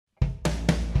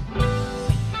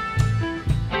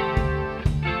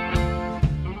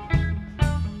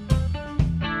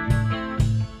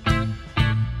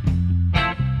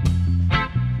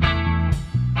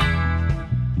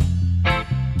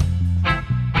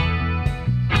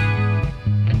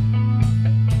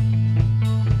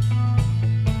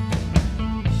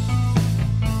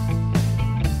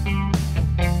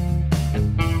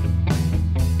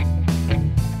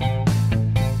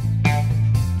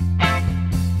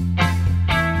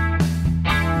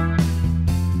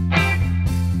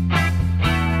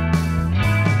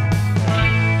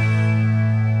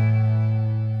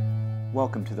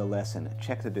to the lesson,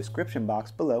 check the description box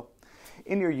below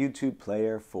in your YouTube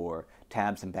player for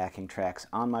tabs and backing tracks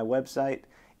on my website,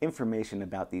 information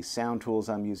about these sound tools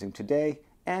I'm using today,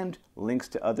 and links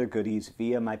to other goodies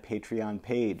via my Patreon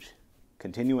page.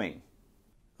 Continuing.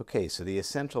 Okay, so the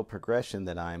essential progression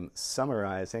that I'm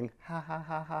summarizing,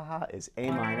 is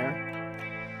A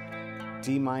minor,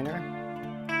 D minor,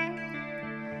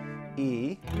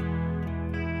 E,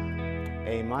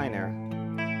 A minor,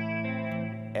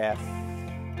 F,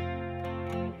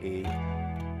 E,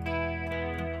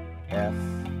 F,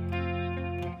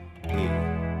 E.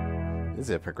 This is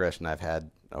a progression I've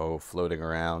had, floating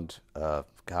around,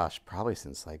 probably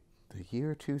since like the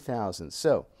year 2000.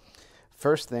 So,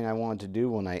 first thing I wanted to do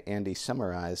when I Andy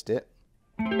summarized it,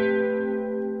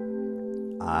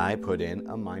 I put in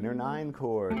a minor 9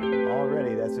 chord.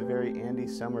 Already, that's a very Andy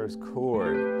Summers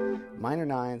chord. Minor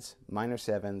 9s, minor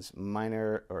 7s,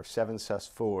 minor or 7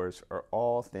 sus4s are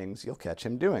all things you'll catch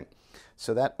him doing.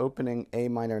 So that opening A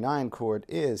minor 9 chord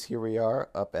is, here we are,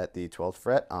 up at the 12th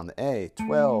fret on the A,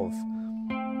 12,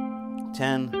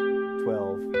 10,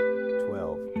 12,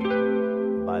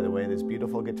 12. By the way, this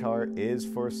beautiful guitar is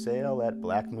for sale at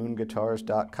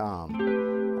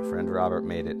blackmoonguitars.com. My friend Robert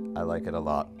made it. I like it a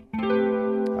lot.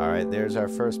 All right, there's our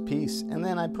first piece. And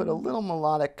then I put a little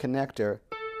melodic connector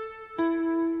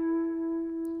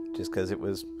just because it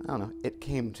was, I don't know, it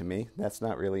came to me. That's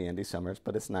not really Andy Summers,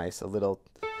 but it's nice. A little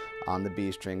on the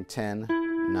B string, 10,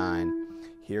 9.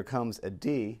 Here comes a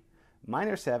D,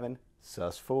 minor 7,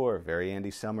 sus4, very Andy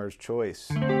Summers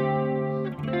choice.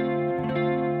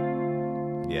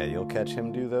 Yeah, you'll catch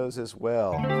him do those as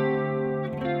well.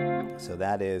 So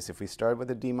that is, if we start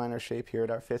with a D minor shape here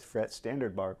at our 5th fret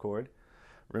standard bar chord,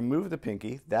 remove the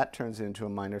pinky, that turns into a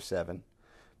minor 7.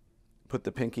 Put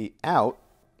the pinky out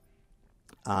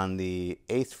on the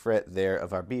 8th fret there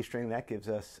of our B string, that gives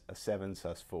us a 7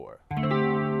 sus4.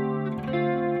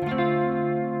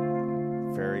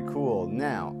 Very cool.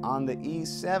 Now, on the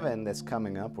E7 that's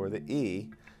coming up, or the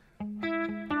E,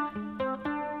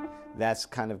 that's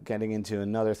kind of getting into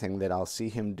another thing that I'll see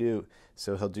him do.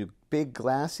 So he'll do big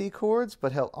glassy chords,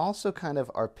 but he'll also kind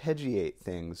of arpeggiate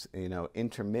things, you know,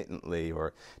 intermittently,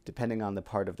 or depending on the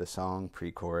part of the song,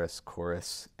 pre-chorus,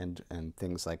 chorus, and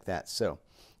things like that. So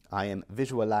I am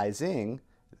visualizing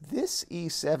this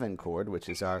E7 chord, which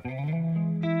is our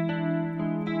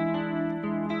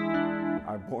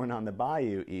Born on the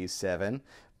Bayou E7,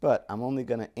 but I'm only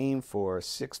going to aim for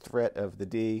 6th fret of the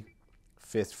D,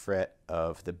 5th fret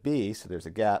of the B, so there's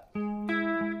a gap. And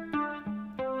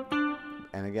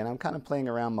again, I'm kind of playing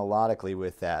around melodically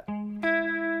with that.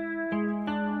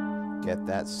 Get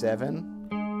that 7,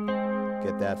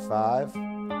 get that 5,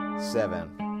 7.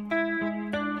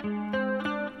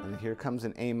 And here comes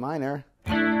an A minor.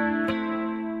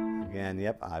 Again,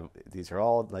 yep, these are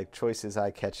all like choices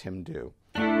I catch him do.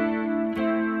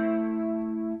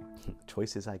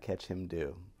 Choices I catch him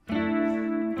do. The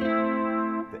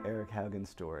Eric Haugen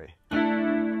story.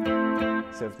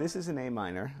 So if this is an A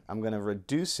minor, I'm going to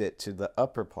reduce it to the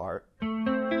upper part.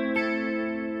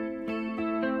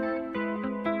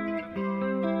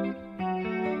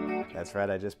 That's right,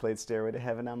 I just played Stairway to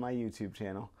Heaven on my YouTube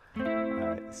channel. All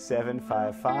right, 7,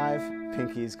 5, 5.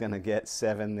 Pinky's going to get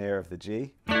 7 there of the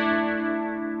G to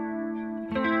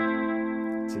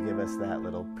give us that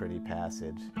little pretty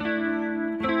passage.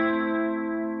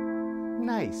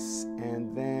 Nice.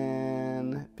 And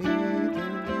then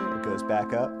it goes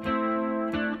back up.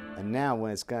 And now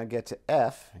when it's going to get to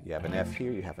F, you have an F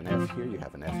here, you have an F here, you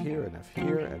have an F here, an F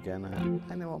here. Again,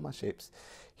 I know all my shapes.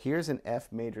 Here's an F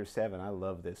major 7. I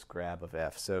love this grab of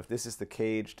F. So if this is the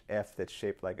caged F that's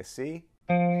shaped like a C,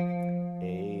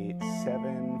 8,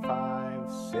 7, 5,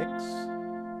 6.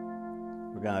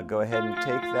 We're going to go ahead and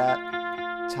take that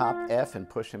top F and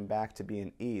push him back to be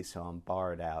an E, so I'm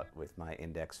barred out with my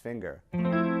index finger.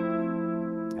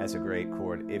 That's a great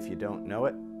chord. If you don't know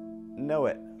it, know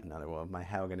it. Another one of my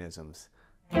Haugenisms.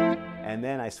 And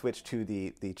then I switch to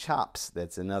the chops.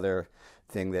 That's another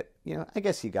thing that, you know, I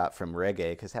guess you got from reggae,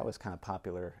 because that was kind of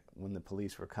popular when the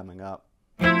Police were coming up.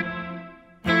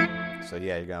 So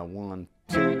yeah, you got 1,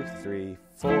 2, 3,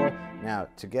 4. Now,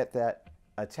 to get that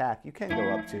attack, you can go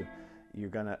up to,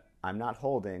 I'm not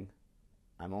holding,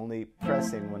 I'm only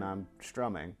pressing when I'm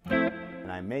strumming,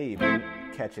 and I may even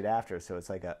catch it after, so it's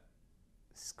like a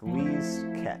squeeze,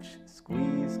 catch,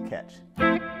 squeeze, catch.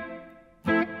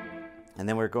 And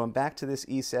then we're going back to this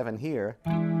E7 here,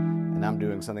 and I'm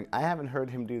doing something. I haven't heard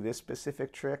him do this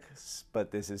specific trick, but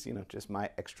this is, you know, just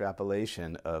my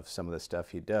extrapolation of some of the stuff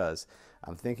he does.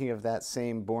 I'm thinking of that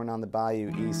same Born on the Bayou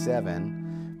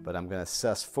E7, but I'm going to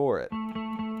sus4 it,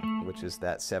 which is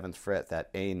that 7th fret,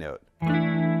 that A note.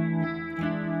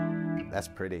 That's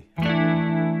pretty.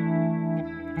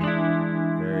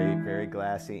 Very, very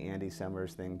glassy Andy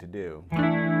Summers thing to do.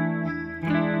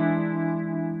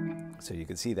 So you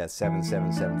can see that 7,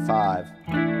 7, 7, 5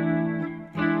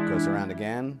 goes around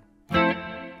again.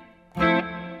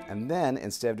 And then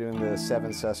instead of doing the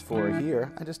 7 sus4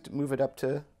 here, I just move it up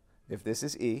to, if this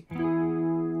is E,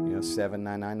 7,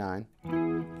 9, 9, 9.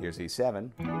 Here's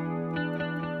E7.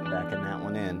 Backing that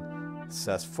one in.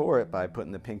 Sus4 it by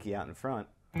putting the pinky out in front.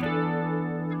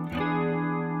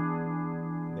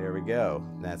 There we go.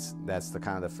 That's the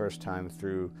kind of the first time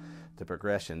through the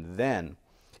progression. Then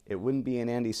it wouldn't be an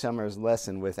Andy Summers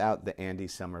lesson without the Andy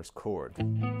Summers chord.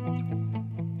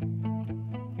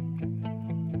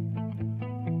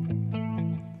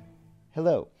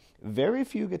 Hello. Very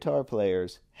few guitar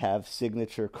players have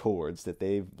signature chords that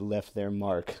they've left their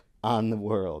mark on the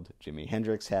world. Jimi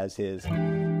Hendrix has his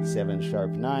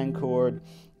 7#9 chord.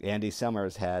 Andy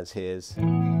Summers has his,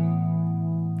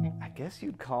 I guess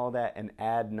you'd call that an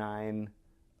add 9,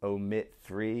 omit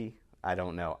 3. I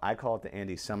don't know. I call it the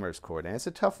Andy Summers chord. And it's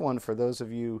a tough one for those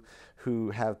of you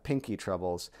who have pinky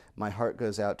troubles. My heart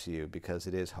goes out to you because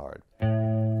it is hard.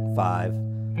 5,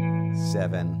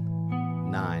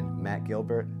 7, 9. Matt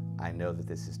Gilbert, I know that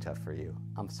this is tough for you.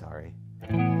 I'm sorry.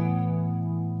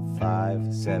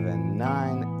 5, 7,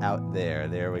 9, out there.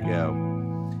 There we go.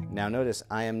 Now notice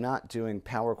I am not doing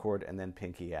power chord and then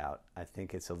pinky out. I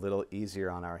think it's a little easier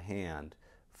on our hand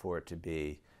for it to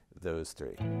be those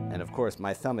 3. And of course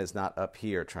my thumb is not up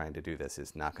here trying to do this.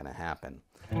 It's not going to happen.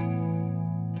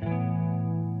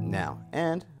 Now,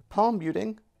 and palm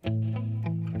muting. I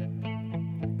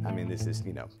mean, this is,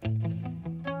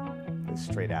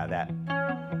 straight out of that.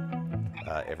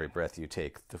 Every Breath You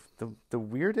Take. The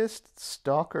weirdest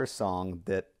stalker song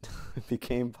that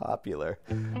became popular.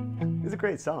 It's a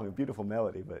great song, a beautiful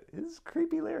melody, but it's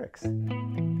creepy lyrics.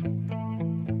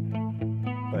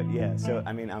 But yeah, so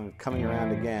I mean, I'm coming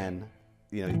around again.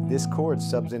 This chord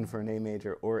subs in for an A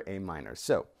major or A minor.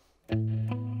 So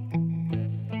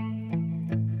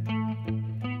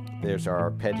there's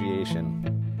our arpeggiation.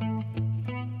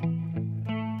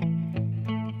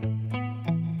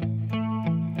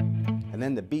 And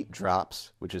then the beat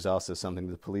drops, which is also something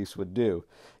the Police would do.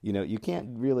 You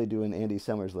can't really do an Andy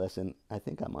Summers lesson, I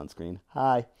think I'm on screen,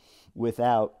 hi,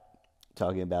 without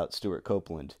talking about Stuart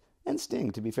Copeland and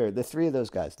Sting, to be fair. The 3 of those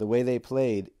guys, the way they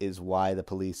played is why the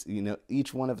Police,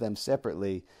 each one of them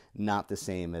separately, not the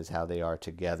same as how they are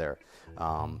together.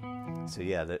 So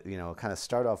yeah, kind of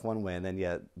start off one way and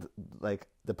then, like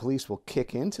the Police will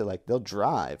kick into, like they'll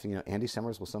drive. Andy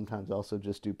Summers will sometimes also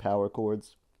just do power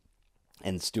chords.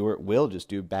 And Stuart will just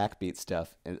do backbeat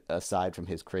stuff, aside from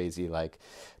his crazy, like,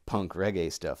 punk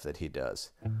reggae stuff that he does.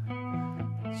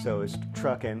 So it's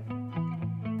trucking.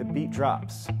 The beat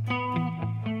drops.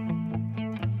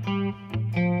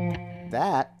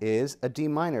 That is a D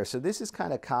minor. So this is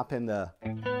kind of copping the...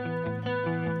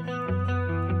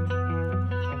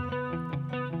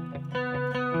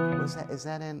 What's that? Is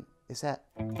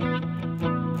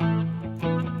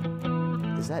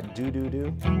that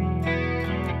do-do-do?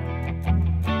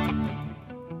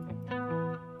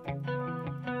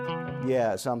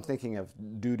 Yeah, so I'm thinking of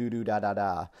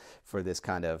do-do-do-da-da-da for this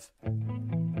kind of... the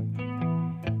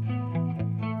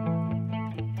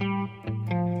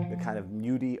kind of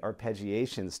muty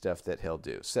arpeggiation stuff that he'll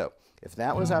do. So, if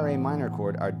that was our A minor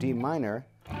chord, our D minor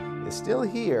is still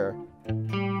here.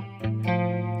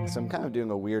 So I'm kind of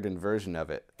doing a weird inversion of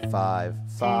it. 5,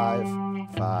 5,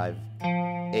 5,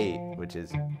 8, which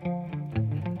is...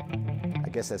 I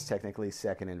guess that's technically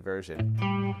second inversion.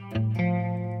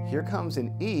 Here comes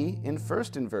an E in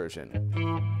first inversion,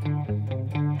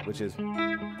 which is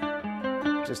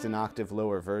just an octave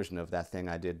lower version of that thing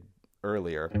I did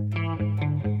earlier.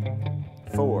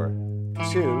 4,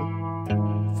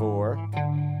 2, 4.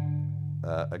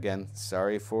 Again,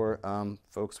 sorry for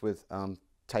folks with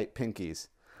tight pinkies.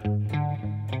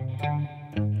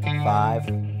 5,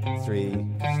 3,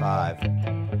 5.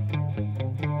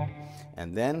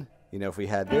 And then, if we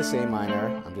had this A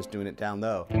minor, I'm just doing it down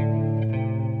low.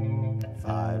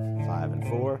 5, 5, and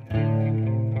 4.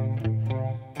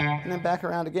 And then back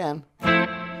around again.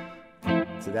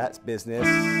 So that's business.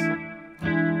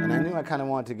 And I knew I kind of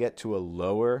wanted to get to a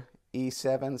lower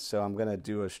E7, so I'm going to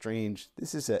do a strange...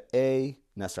 This is an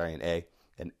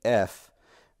F,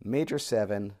 major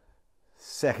 7,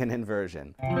 second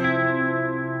inversion. 3,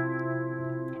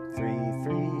 3,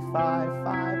 5,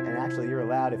 5. And actually, you're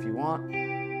allowed if you want.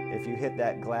 If you hit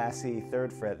that glassy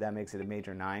 3rd fret, that makes it a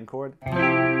major 9 chord.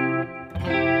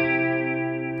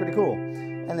 Pretty cool.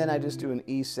 And then I just do an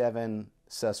E7,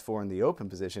 sus4 in the open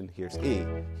position, here's E.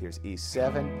 Here's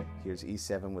E7, here's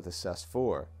E7 with a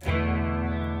sus4.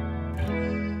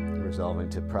 Resolving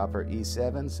to proper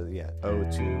E7, so yeah,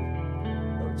 O2,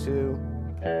 O2.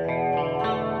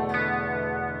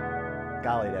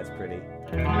 Golly, that's pretty.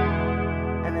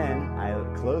 And then I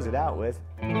close it out with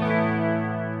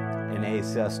an A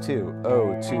sus2,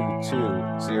 O2,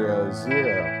 2, 0,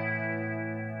 0.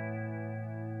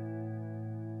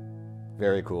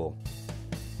 Very cool.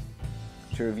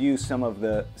 To review some of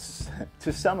the,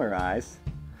 to summarize,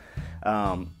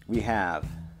 we have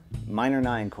minor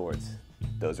 9 chords.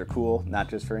 Those are cool, not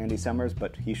just for Andy Summers,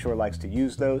 but he sure likes to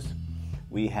use those.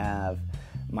 We have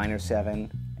minor 7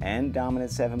 and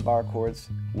dominant 7 bar chords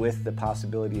with the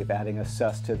possibility of adding a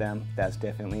sus to them. That's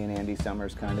definitely an Andy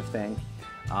Summers kind of thing.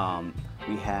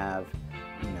 We have,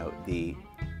 you know, the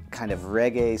kind of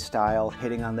reggae style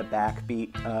hitting on the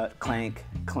backbeat, clank,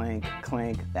 clank,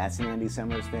 clank. That's an Andy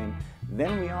Summers thing.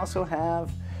 Then we also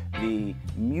have the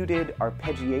muted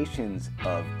arpeggiations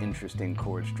of interesting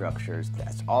chord structures.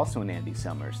 That's also an Andy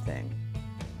Summers thing.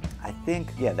 I think,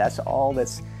 yeah, that's all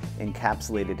that's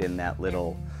encapsulated in that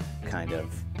little kind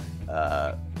of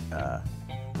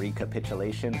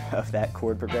recapitulation of that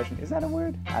chord progression. Is that a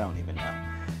word? I don't even know.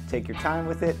 Take your time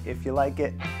with it if you like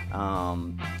it.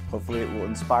 Hopefully it will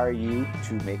inspire you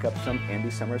to make up some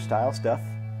Andy Summers style stuff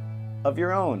of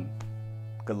your own.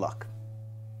 Good luck.